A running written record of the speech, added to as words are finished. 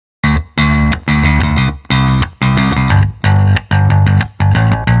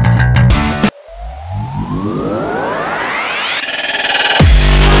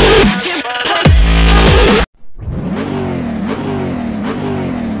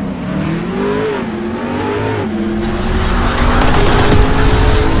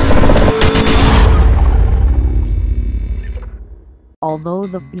Although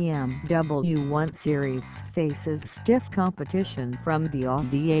the BMW 1 Series faces stiff competition from the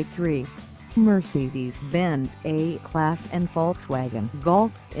Audi A3, Mercedes-Benz A-Class and Volkswagen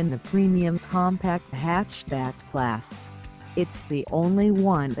Golf in the premium compact hatchback class, it's the only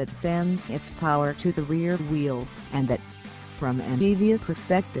one that sends its power to the rear wheels, and that, from an EV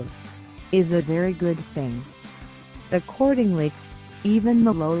perspective, is a very good thing. Accordingly, even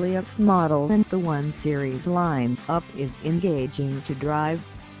the lowliest model in the 1 Series line-up is engaging to drive,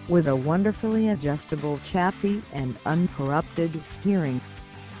 with a wonderfully adjustable chassis and uncorrupted steering.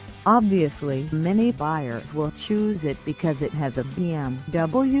 Obviously, many buyers will choose it because it has a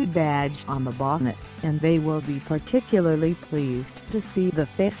BMW badge on the bonnet, and they will be particularly pleased to see the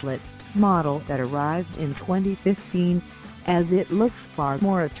facelift model that arrived in 2015, as it looks far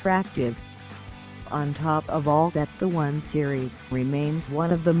more attractive. On top of all that, the 1 Series remains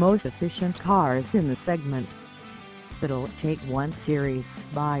one of the most efficient cars in the segment. It'll take 1 Series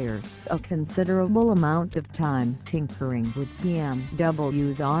buyers a considerable amount of time tinkering with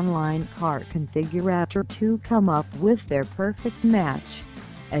BMW's online car configurator to come up with their perfect match,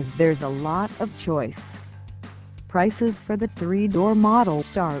 as there's a lot of choice. Prices for the 3-door model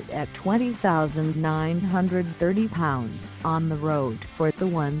start at £20,930 on the road for the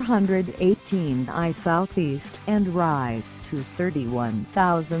 118i Southeast and rise to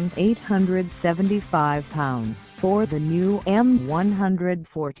 £31,875 for the new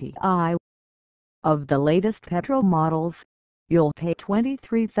M140i. Of the latest petrol models, you'll pay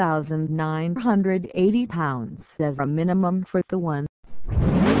 £23,980 as a minimum for the 1